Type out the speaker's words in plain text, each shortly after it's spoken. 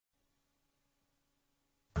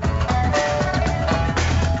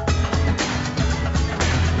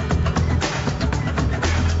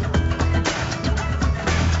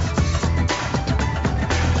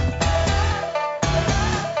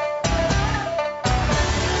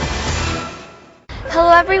Hello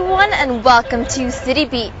everyone and welcome to City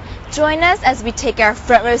Beat. Join us as we take our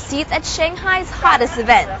front row seats at Shanghai's hottest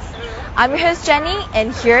events. I'm your host Jenny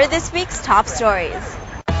and here are this week's top stories.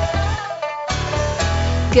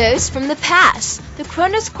 Ghosts from the past. The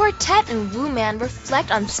Kronos Quartet and Wu Man reflect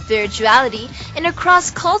on spirituality in a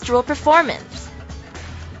cross-cultural performance.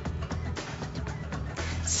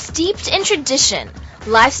 Steeped in tradition,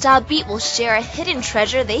 Lifestyle Beat will share a hidden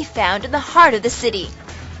treasure they found in the heart of the city.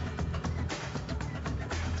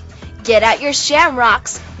 Get out your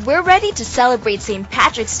shamrocks. We're ready to celebrate St.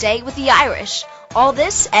 Patrick's Day with the Irish. All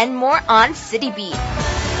this and more on City Beat.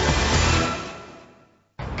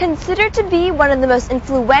 Considered to be one of the most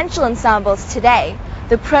influential ensembles today,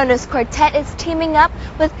 the Kronos Quartet is teaming up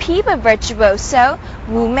with pipa virtuoso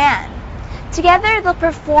Wu Man. Together they'll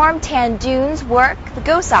perform Tan Dun's work, the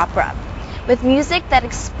Ghost Opera, with music that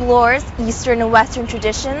explores Eastern and Western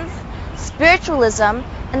traditions, spiritualism,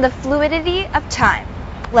 and the fluidity of time.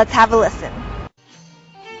 Let's have a listen.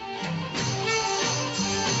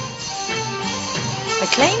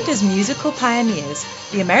 Acclaimed as musical pioneers,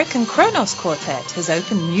 the American Kronos Quartet has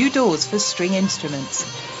opened new doors for string instruments.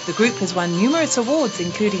 The group has won numerous awards,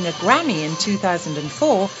 including a Grammy in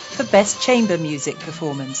 2004 for Best Chamber Music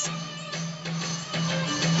Performance.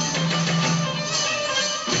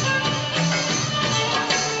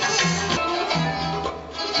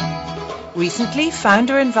 Recently,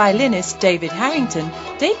 founder and violinist David Harrington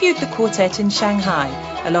debuted the quartet in Shanghai,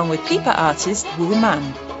 along with pipa artist Wu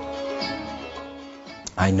Man.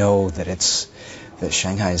 I know that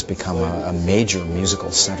Shanghai has become a major musical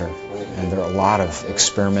center, and there are a lot of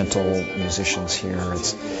experimental musicians here.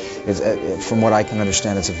 From what I can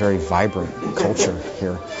understand, it's a very vibrant culture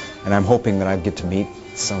here, and I'm hoping that I get to meet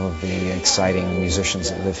some of the exciting musicians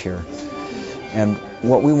that live here. And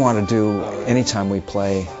what we want to do anytime we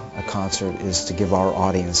play a concert is to give our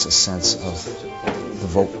audience a sense of the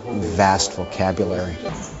vast vocabulary.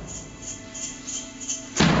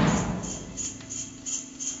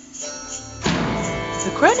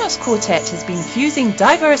 The Kronos Quartet has been fusing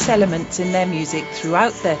diverse elements in their music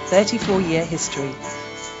throughout their 34-year history.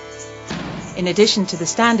 In addition to the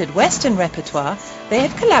standard Western repertoire, they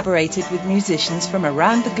have collaborated with musicians from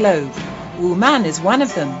around the globe. Wu Man is one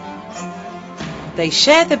of them. They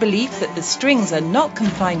share the belief that the strings are not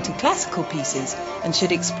confined to classical pieces and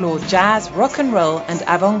should explore jazz, rock and roll and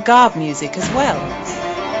avant-garde music as well.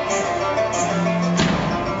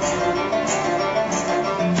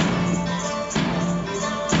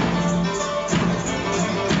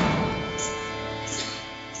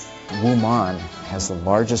 Wu Man has the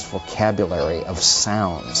largest vocabulary of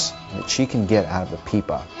sounds that she can get out of a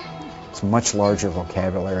pipa. It's a much larger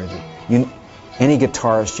vocabulary than any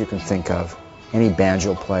guitarist you can think of. Any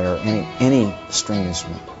banjo player, any string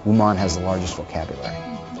instrument, Wu Man has the largest vocabulary.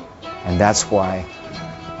 And that's why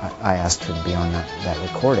I asked her to be on that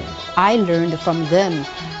recording. I learned from them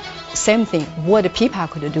same thing, what the pipa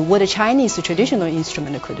could do, what a Chinese traditional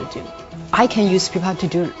instrument could do. I can use pipa to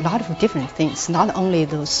do a lot of different things, not only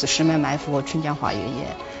those 十面埋伏, 春江花月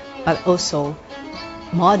夜, but also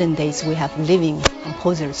modern days we have living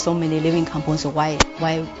composers, so many living composers,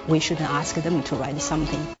 why we shouldn't ask them to write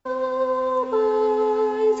something.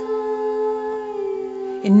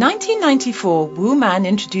 In 1994, Wu Man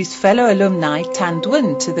introduced fellow alumni Tan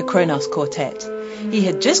Dun to the Kronos Quartet. He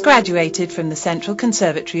had just graduated from the Central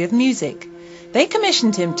Conservatory of Music. They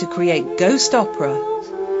commissioned him to create Ghost Opera.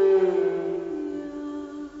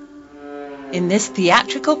 In this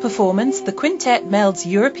theatrical performance, the quintet melds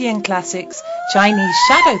European classics, Chinese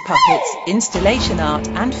shadow puppets, installation art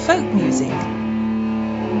and folk music.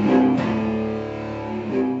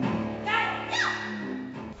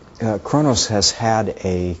 Kronos has had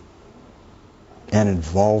an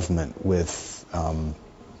involvement with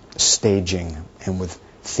staging and with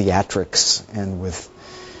theatrics and with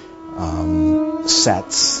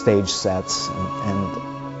stage sets, and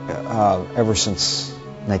ever since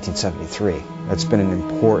 1973. That's been an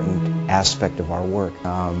important aspect of our work.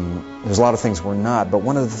 There's a lot of things we're not, but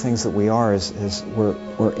one of the things that we are is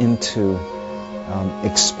we're into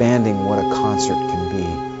expanding what a concert can be.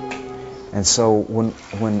 And so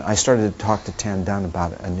when I started to talk to Tan Dun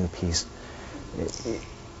about a new piece,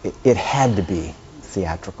 it had to be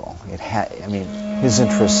theatrical. His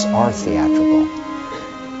interests are theatrical,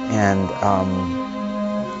 and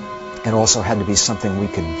it also had to be something we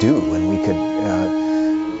could do and we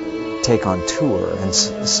could take on tour. And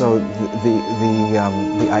so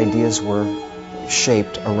the ideas were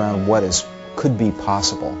shaped around what could be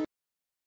possible.